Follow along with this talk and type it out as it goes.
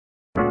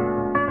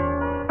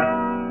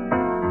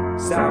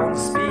Sound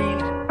speed,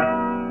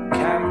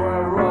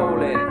 camera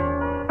rolling,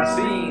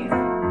 scene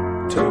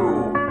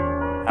 2,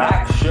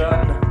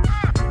 action.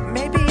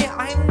 Maybe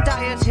I'm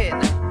dieting,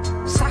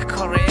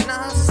 saccharin,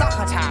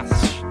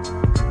 succotash.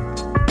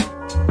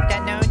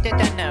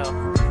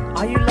 Dunno.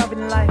 Are you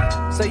loving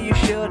life? So you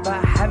should,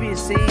 but have you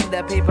seen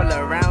the people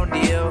around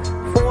you?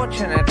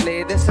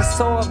 Fortunately, this is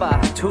sober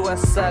to a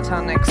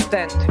certain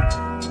extent.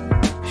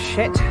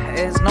 Shit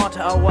is not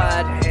a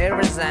word, it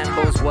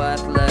resembles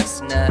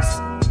worthlessness.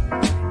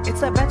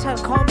 It's a better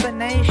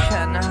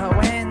combination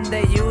when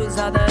they use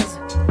others.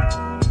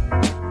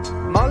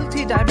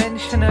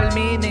 Multi-dimensional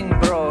meaning,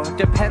 bro,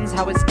 depends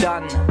how it's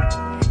done.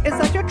 Is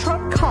that your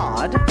trump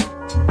card?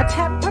 A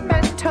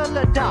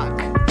temperamental duck?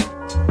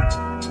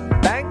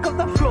 Bank of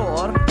the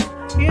floor,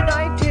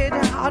 united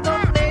are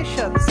not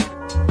nations.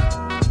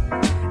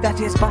 That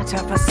is but a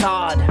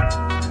facade,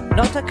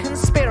 not a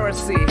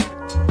conspiracy.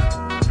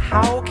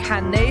 How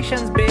can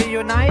nations be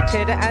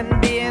united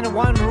and be in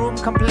one room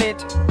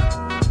complete?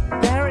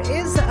 There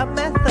is a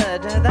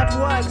method that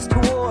works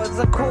towards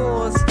a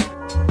cause.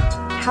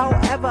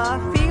 However,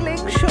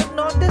 feelings should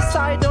not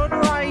decide on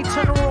right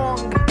and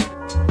wrong.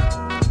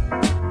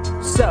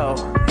 So,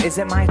 is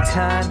it my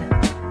turn?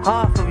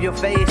 Half of your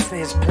face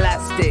is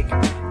plastic.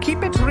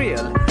 Keep it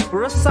real,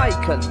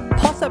 recycle.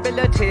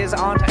 Possibilities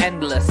aren't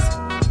endless.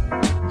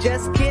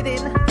 Just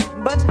kidding,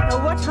 but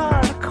what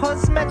are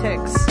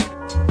cosmetics?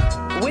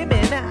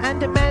 Women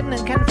and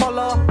men can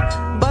follow,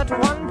 but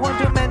one point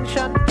to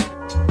mention.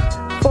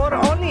 For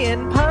only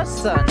in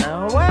person,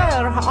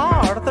 where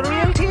are the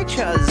real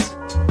teachers?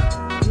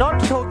 Not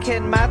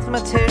talking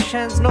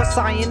mathematicians, no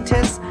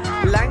scientists,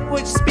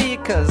 language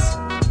speakers.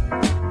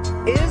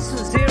 Is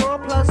 0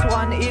 plus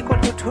 1 equal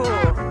to 2?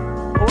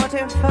 What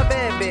if a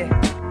baby?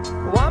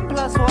 1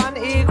 plus 1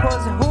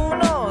 equals who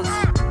knows?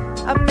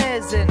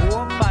 Amazing.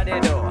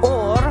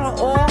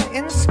 Or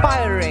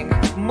inspiring.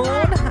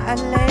 Moon, a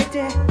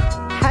lady.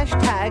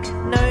 Hashtag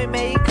no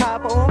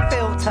makeup or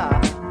filter.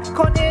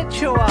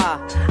 Konnichiwa.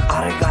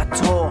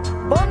 Arigato.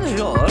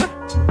 Bonjour.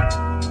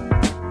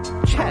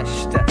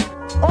 Cześć.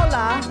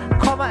 Hola,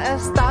 ¿cómo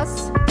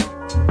estás?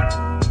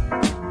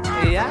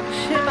 Jak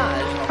się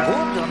masz?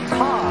 Guten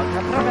Tag,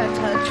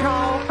 привет,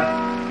 ciao.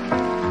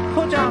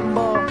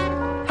 Hojambo,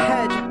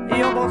 hedge,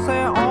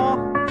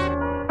 yoboseon.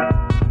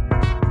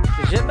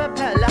 Je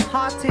m'appelle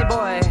Hearty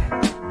Boy.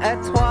 Et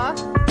toi?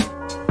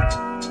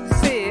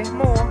 Si,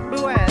 muy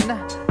bien.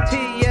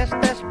 Ty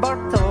jesteś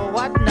bardzo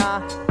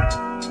ładna.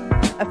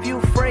 A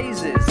few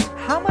phrases.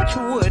 How much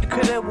wood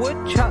could a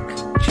woodchuck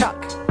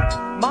chuck?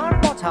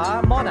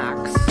 Marmotta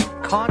monarchs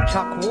can't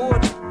chuck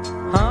wood,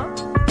 huh?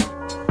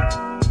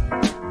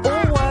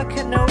 All work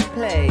and no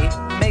play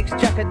makes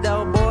Jack a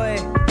dull boy.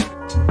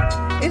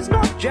 Is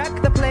not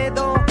Jack the play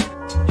though?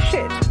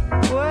 Shit,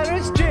 where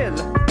is Jill?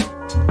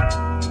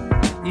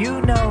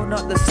 You know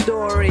not the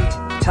story,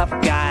 tough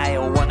guy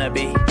or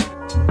wannabe.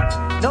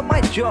 Not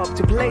my job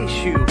to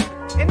place you.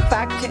 In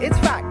fact, it's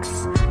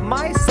facts.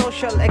 My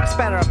social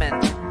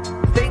experiment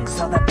thinks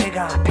of the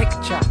bigger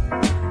picture.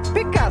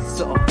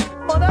 Picasso,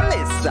 Mona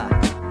Lisa.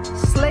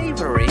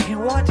 Slavery,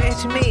 what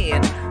it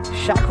mean?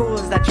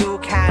 Shackles that you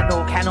can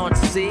or cannot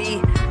see.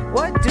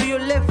 What do you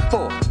live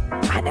for?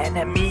 An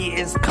enemy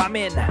is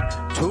coming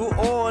to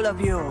all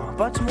of you.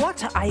 But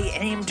what I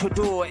aim to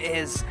do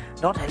is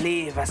not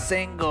leave a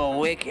single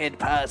wicked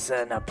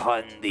person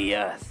upon the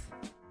earth.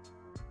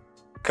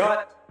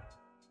 Cut.